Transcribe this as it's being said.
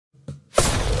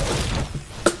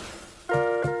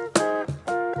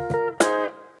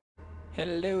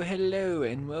Hello, hello,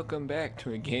 and welcome back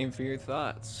to A Game for Your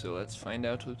Thoughts. So let's find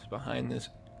out what's behind this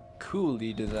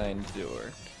coolly designed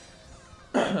door.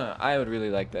 I would really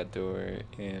like that door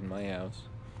in my house.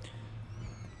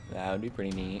 That would be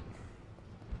pretty neat.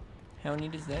 How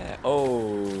neat is that?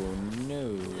 Oh,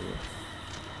 no.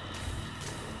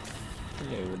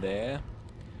 Hello there.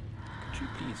 Could you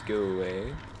please go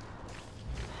away?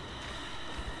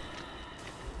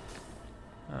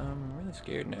 I'm really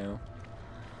scared now.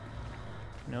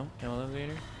 No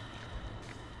elevator?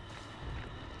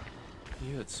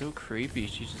 Ew, it's so creepy.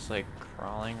 She's just like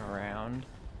crawling around.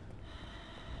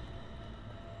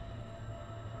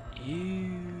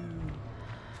 Ew.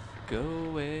 Go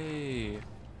away.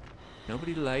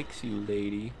 Nobody likes you,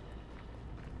 lady.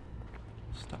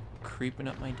 Stop creeping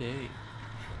up my day.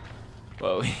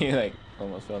 Whoa, he like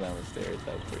almost fell down the stairs.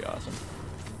 That was pretty awesome.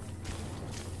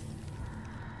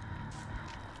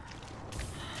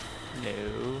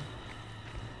 No.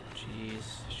 Jeez,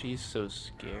 she's so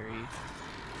scary.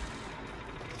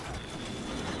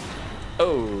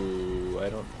 Oh, I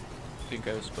don't think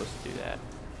I was supposed to do that.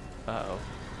 Uh-oh.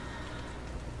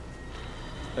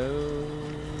 Oh.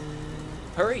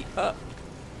 Hurry up!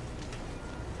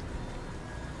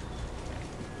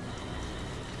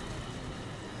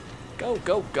 Go,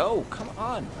 go, go! Come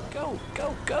on! Go,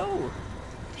 go, go!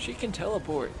 She can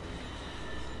teleport.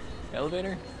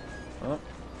 Elevator? Oh,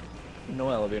 no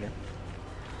elevator.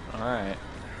 Alright.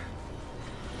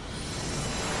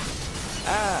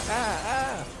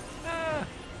 Ah!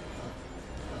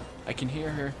 I can hear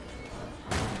her.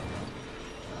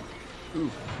 Ooh,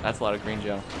 that's a lot of green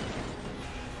gel.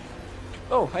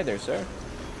 Oh, hi there, sir.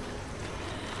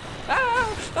 No!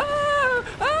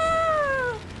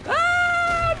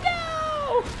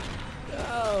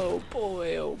 Oh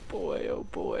boy, oh boy, oh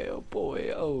boy, oh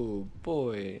boy, oh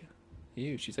boy.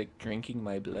 Ew, she's like drinking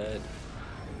my blood.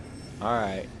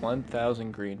 Alright,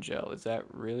 1,000 green gel. Is that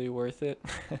really worth it?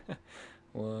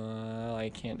 Well, I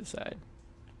can't decide.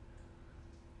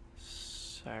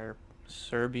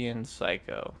 Serbian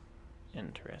Psycho.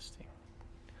 Interesting.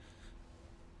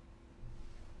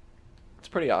 It's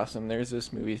pretty awesome. There's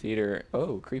this movie theater.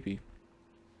 Oh, creepy.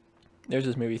 There's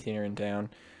this movie theater in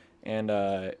town, and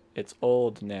it's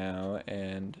old now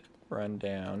and run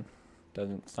down.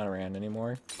 It's not around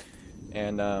anymore.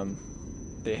 And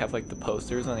they have like the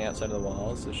posters on the outside of the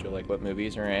walls to show like what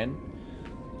movies are in.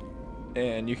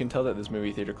 And you can tell that this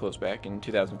movie theater closed back in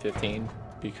 2015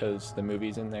 because the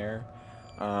movies in there.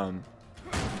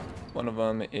 One of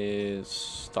them is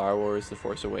Star Wars: The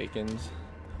Force Awakens.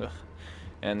 Ugh.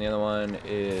 And the other one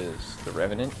is The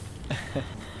Revenant.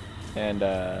 And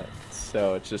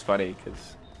so it's just funny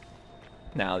because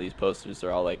now these posters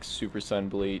are all like super sun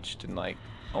bleached and like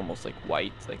almost like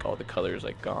white, like all the colors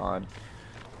like gone.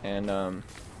 And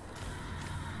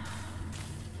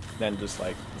then just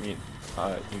like you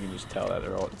can just tell that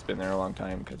it's been there a long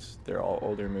time because they're all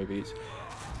older movies.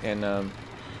 And oh,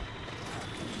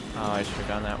 I should have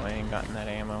gone that way and gotten that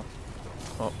ammo.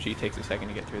 Oh, gee, takes a second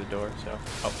to get through the door, so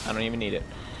oh, I don't even need it.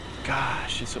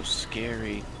 Gosh, she's so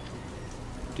scary.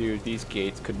 Dude, these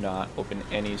gates could not open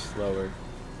any slower.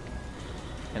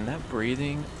 And that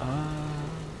breathing,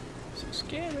 so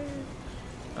scary.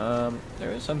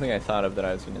 There was something I thought of that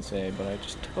I was going to say, but I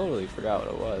just totally forgot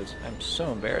what it was. I'm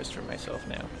so embarrassed for myself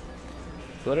now.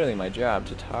 It's literally my job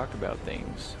to talk about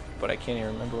things, but I can't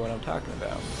even remember what I'm talking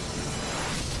about.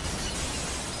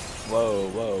 Whoa,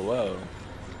 whoa, whoa.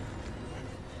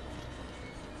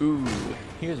 Ooh,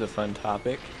 here's a fun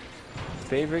topic.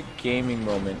 Favorite gaming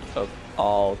moment of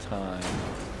all time.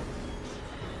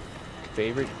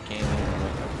 Favorite gaming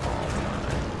moment of all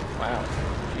time. Wow,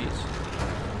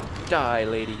 jeez. Die,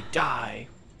 lady, die!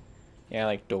 Yeah,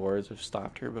 like doors have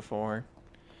stopped her before.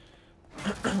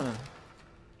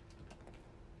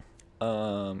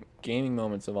 Gaming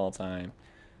moments of all time.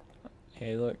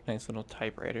 Hey, look, nice little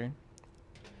typewriter.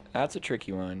 That's a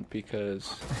tricky one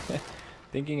because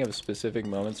thinking of specific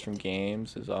moments from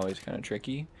games is always kind of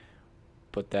tricky.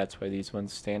 But that's why these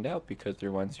ones stand out, because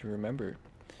they're ones you remember.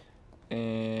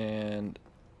 And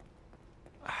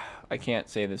I can't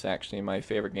say this actually. My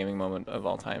favorite gaming moment of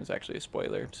all time is actually a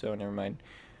spoiler, so never mind.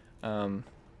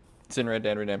 It's in Red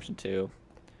Dead Redemption 2.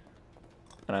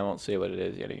 And I won't say what it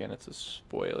is yet again. It's a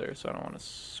spoiler, so I don't want to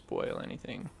spoil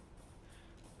anything.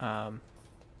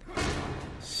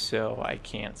 So I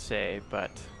can't say,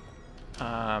 but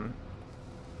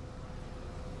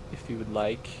if you would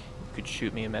like, you could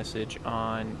shoot me a message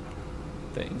on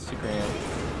the Instagram,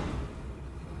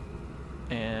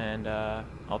 and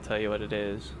I'll tell you what it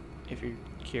is if you're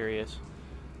curious.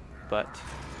 But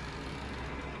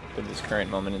for this current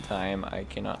moment in time, I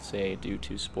cannot say due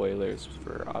to spoilers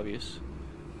for obvious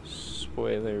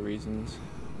spoiler reasons.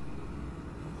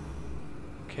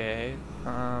 Okay,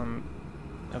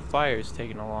 the fire's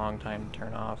taking a long time to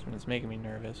turn off and it's making me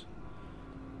nervous.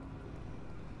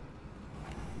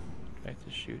 Do I have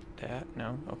to shoot that?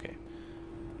 No? Okay.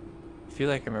 I feel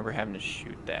like I remember having to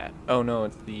shoot that. Oh no,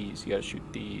 it's these. You gotta shoot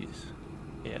these.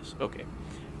 Yes, okay.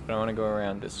 But I want to go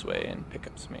around this way and pick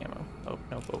up some ammo. Oh,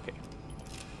 nope, okay.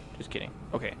 Just kidding.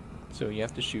 Okay, so you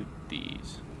have to shoot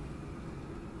these.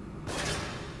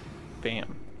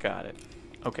 Bam, got it.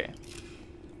 Okay.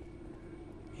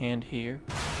 And here,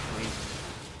 wait,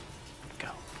 go.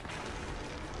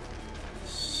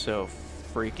 So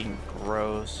freaking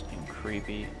gross and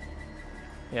creepy.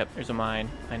 Yep, there's a mine,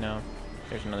 I know.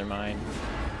 There's another mine.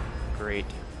 Great.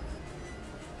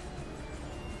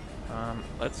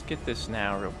 Let's get this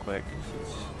now real quick,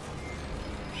 since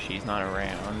she's not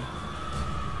around.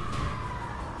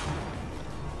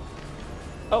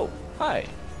 Oh, hi.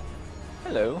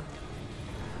 Hello.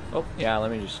 Oh, yeah,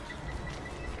 let me just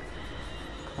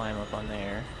climb up on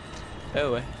there.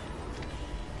 Oh,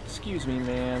 excuse me,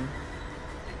 ma'am.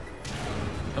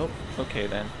 Oh, okay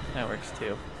then. That works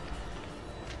too.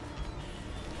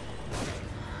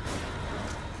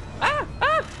 Ah!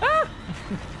 Ah! Ah!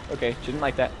 Okay, she didn't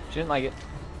like that. She didn't like it.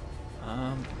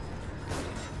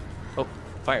 Oh,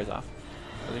 fire's off.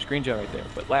 Oh, there's green gel right there.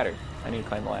 But ladder. I need to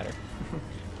climb the ladder.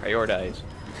 Prioritize.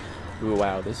 Ooh,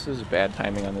 wow, this is bad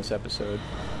timing on this episode.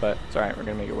 But it's alright, we're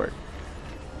gonna make it work.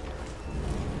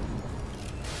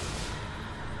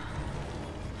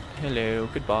 Hello,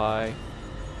 goodbye.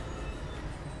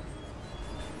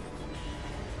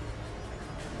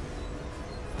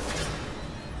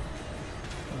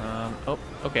 Oh,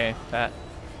 okay, that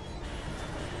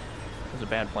was a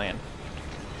bad plan.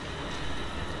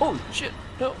 Oh, shit!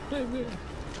 No, no, no.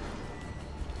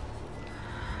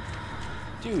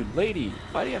 Dude, lady,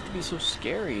 why do you have to be so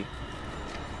scary?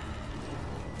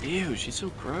 Ew, she's so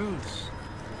gross.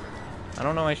 I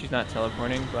don't know why she's not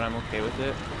teleporting, but I'm okay with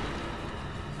it.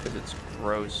 Because it's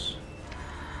gross.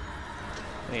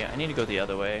 Oh, yeah, I need to go the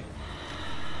other way.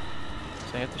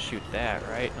 So I have to shoot that,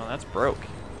 right? No, that's broke.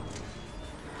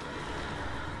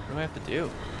 What do I have to do?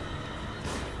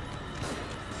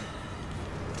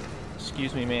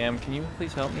 Excuse me, ma'am. Can you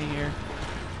please help me here?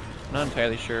 I'm not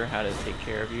entirely sure how to take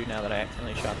care of you now that I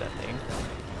accidentally shot that thing.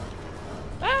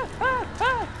 Ah! Ah!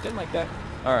 Ah! Didn't like that.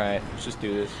 Alright, let's just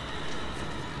do this.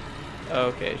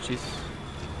 Okay,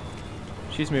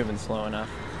 she's moving slow enough.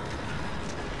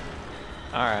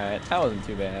 Alright, that wasn't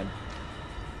too bad.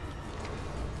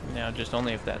 Now just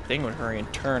only if that thing would hurry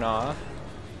and turn off.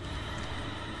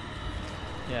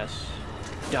 Yes.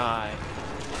 Die.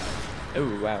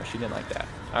 Oh, wow, she didn't like that.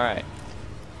 Alright.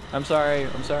 I'm sorry,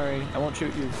 I won't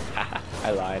shoot you. Haha,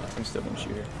 I lied. I'm still gonna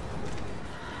shoot her.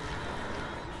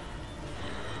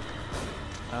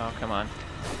 Oh, come on.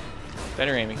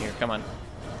 Better aiming here, come on.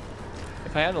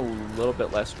 If I had a little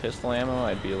bit less pistol ammo,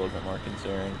 I'd be a little bit more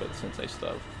concerned, but since I still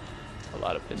have a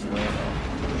lot of pistol ammo.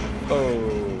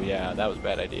 Oh, yeah, that was a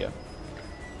bad idea.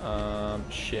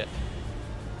 Shit.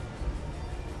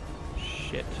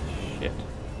 Shit.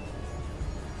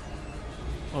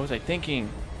 What was I thinking?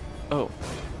 Oh.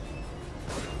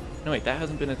 No, wait, that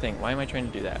hasn't been a thing. Why am I trying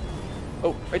to do that?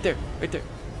 Oh, right there.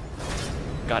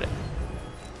 Got it.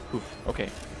 Oof, okay.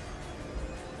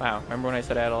 Wow, remember when I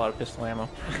said I had a lot of pistol ammo?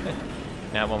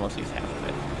 Now I've almost used half of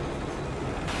it.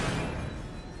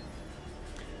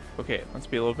 Okay, let's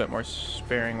be a little bit more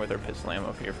sparing with our pistol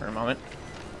ammo here for a moment.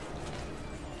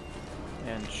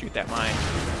 And shoot that mine.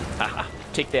 Haha,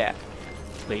 take that,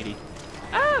 lady.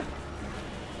 Ah!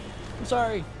 I'm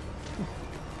sorry.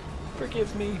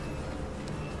 Forgive me.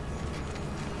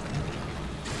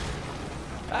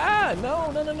 Ah,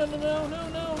 no.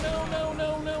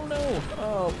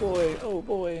 Oh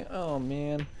boy, oh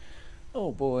man.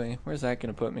 Oh boy, where's that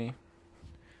gonna put me?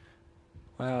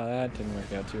 Wow, that didn't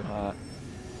work out too hot.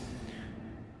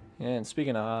 Yeah, and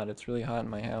speaking of hot, it's really hot in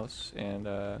my house, and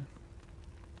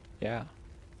yeah,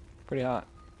 pretty hot.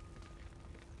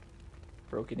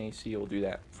 Broken AC will do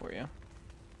that for you.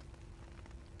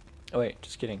 Oh wait,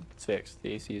 just kidding, it's fixed.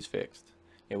 The AC is fixed.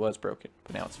 It was broken,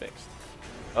 but now it's fixed.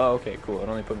 Oh, okay, cool. It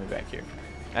only put me back here.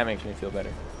 That makes me feel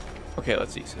better. Okay,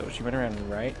 let's see. So she went around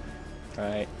right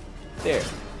there.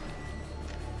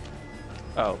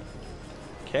 Oh.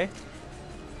 Okay.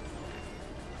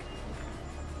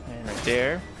 And right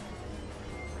there.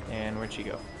 And where'd she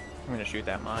go? I'm gonna shoot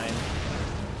that mine.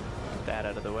 Get that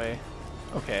out of the way.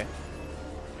 Okay.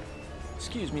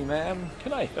 Excuse me, ma'am.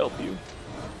 Can I help you?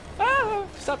 Ah!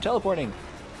 Stop teleporting.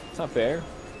 It's not fair.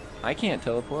 I can't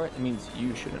teleport. It means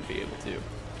you shouldn't be able to.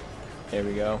 There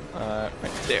we go.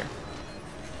 Right there.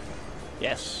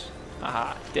 Yes.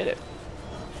 Aha, did it.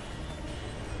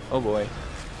 Oh boy.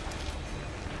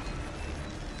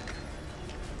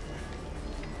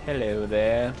 Hello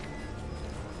there.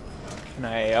 Can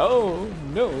I? Oh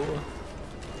no.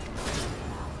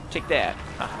 Take that.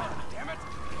 Haha.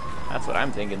 That's what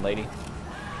I'm thinking, lady.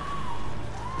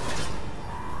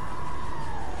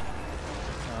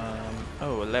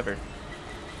 Oh, a lever.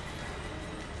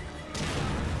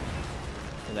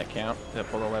 Did that count? Did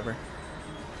that pull the lever?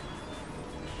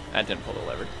 That didn't pull the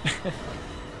lever.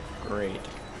 Great.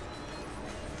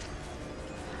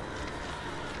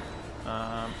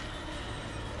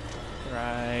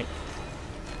 Right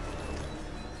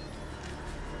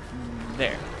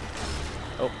there.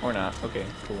 Oh, or not. Okay,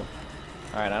 cool.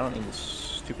 Alright, I don't need this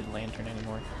stupid lantern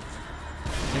anymore.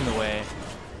 In the way.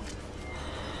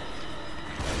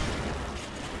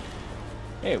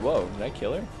 Hey, whoa, did I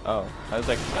kill her? Oh, I was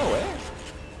like, no way.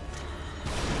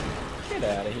 Get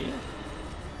out of here.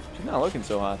 She's not looking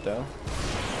so hot, though.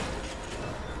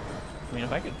 I mean,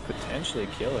 if I could potentially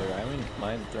kill her, I wouldn't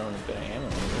mind throwing a bit of ammo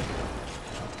in her.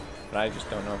 But I just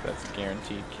don't know if that's a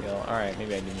guaranteed kill. Alright,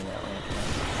 maybe I do need that lantern.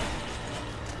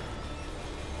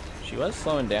 She was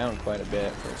slowing down quite a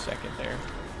bit for a second there.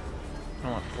 I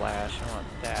don't want flash, I want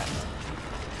that.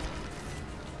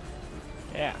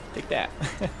 Yeah, take that.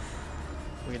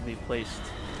 Weirdly placed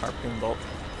harpoon bolt.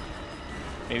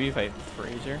 Maybe if I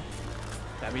freeze her,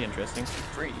 that'd be interesting.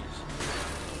 Freeze.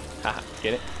 Haha,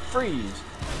 get it? Freeze!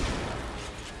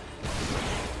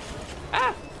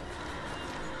 Ah!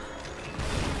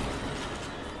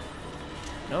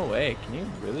 No way, can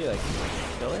you really like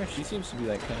kill her? She seems to be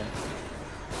like kind of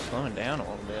slowing down a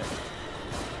little bit.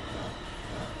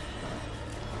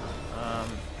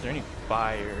 Is there any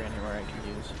fire anywhere I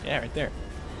can use? Yeah, right there.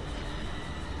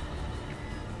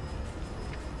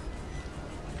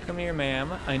 Come here,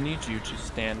 ma'am. I need you to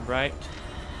stand right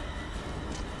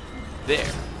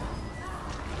there.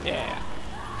 Yeah.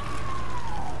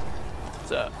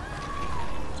 What's up?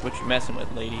 That's what you're messing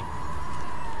with, lady.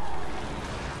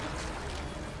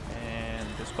 And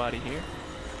this body here.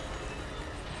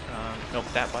 Nope,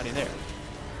 that body there.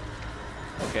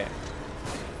 Okay.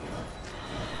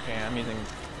 Okay, I'm using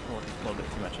a little bit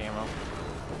too much ammo.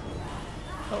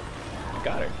 Oh, I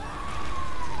got her.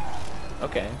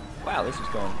 Okay. Wow, this is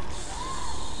going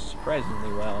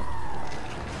surprisingly well.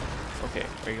 Okay,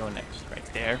 where are you going next? Right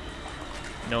there.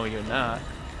 No, you're not.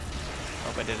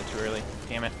 Oh, I did it too early.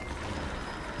 Damn it.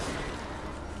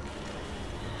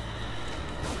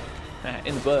 Ah,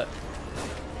 in the butt.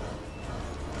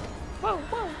 Whoa,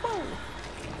 whoa, whoa.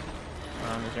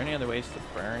 Is there any other ways to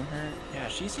burn her? Yeah,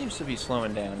 she seems to be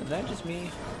slowing down. Is that just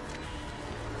me?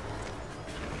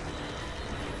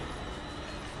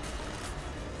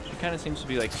 She kind of seems to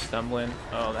be like stumbling.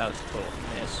 Oh, that was a total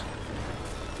miss.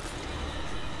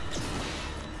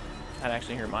 That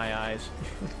actually hurt my eyes.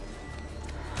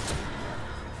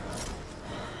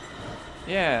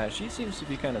 Yeah, she seems to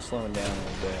be kind of slowing down a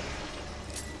little bit.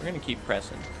 We're gonna keep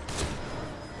pressing.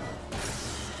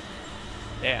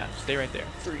 Yeah, stay right there.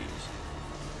 Freeze.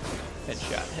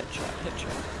 Headshot, headshot,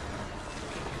 headshot.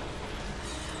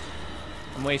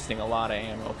 I'm wasting a lot of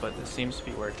ammo, but this seems to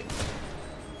be working.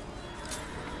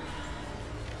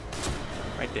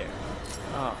 Right there.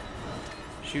 Oh.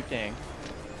 Shoot dang.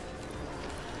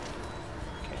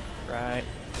 Okay, right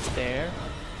there.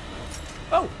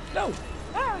 Oh, no!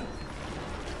 Ah!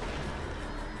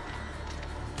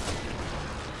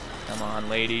 Come on,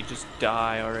 lady, just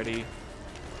die already.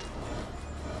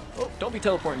 Oh, don't be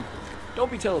teleporting. Don't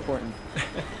be teleporting.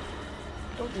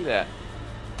 Don't do that.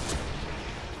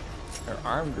 Her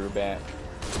arm grew back.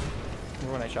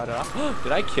 Remember when I shot it off?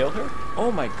 Did I kill her?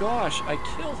 Oh my gosh, I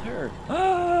killed her.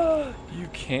 Ah, you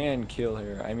can kill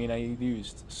her. I mean, I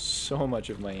used so much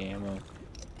of my ammo.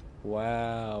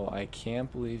 Wow, I can't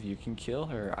believe you can kill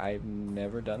her. I've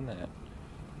never done that.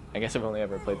 I guess I've only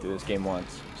ever played through this game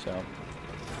once, so.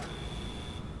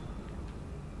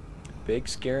 Big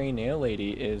Scary Nail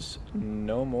Lady is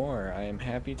no more. I am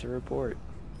happy to report.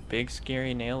 Big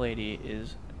Scary Nail Lady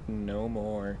is no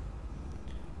more.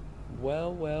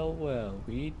 Well, well, well,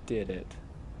 we did it.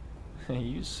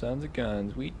 You sons of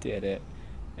guns, we did it.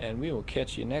 And we will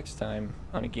catch you next time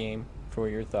on a game for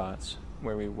your thoughts,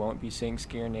 where we won't be seeing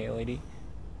Scary Nail Lady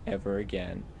ever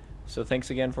again. So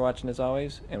thanks again for watching as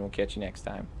always, and we'll catch you next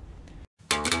time.